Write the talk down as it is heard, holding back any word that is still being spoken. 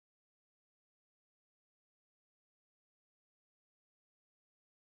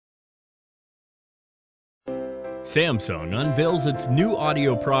Samsung unveils its new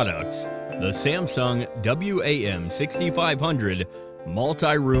audio products, the Samsung WAM 6500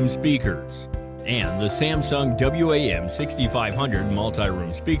 multi-room speakers. And the Samsung WAM 6500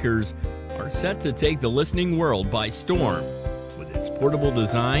 multi-room speakers are set to take the listening world by storm with its portable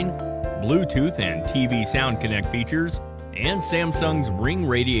design, Bluetooth and TV Soundconnect features, and Samsung's ring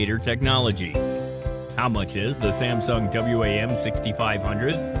radiator technology. How much is the Samsung WAM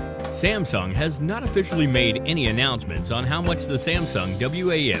 6500? Samsung has not officially made any announcements on how much the Samsung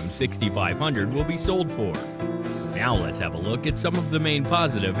WAM 6500 will be sold for. Now let's have a look at some of the main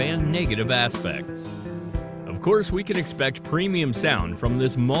positive and negative aspects. Of course, we can expect premium sound from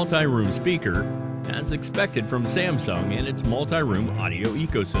this multi-room speaker, as expected from Samsung and its multi-room audio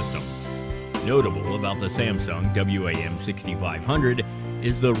ecosystem. Notable about the Samsung WAM 6500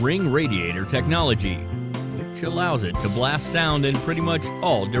 is the ring radiator technology, which allows it to blast sound in pretty much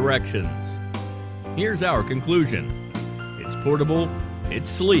all directions. Here's our conclusion. It's portable, it's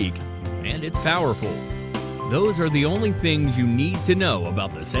sleek, and it's powerful. Those are the only things you need to know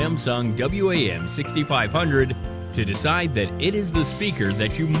about the Samsung WAM 6500 to decide that it is the speaker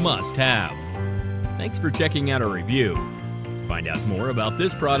that you must have. Thanks for checking out our review. To find out more about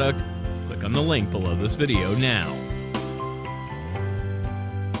this product, click on the link below this video now.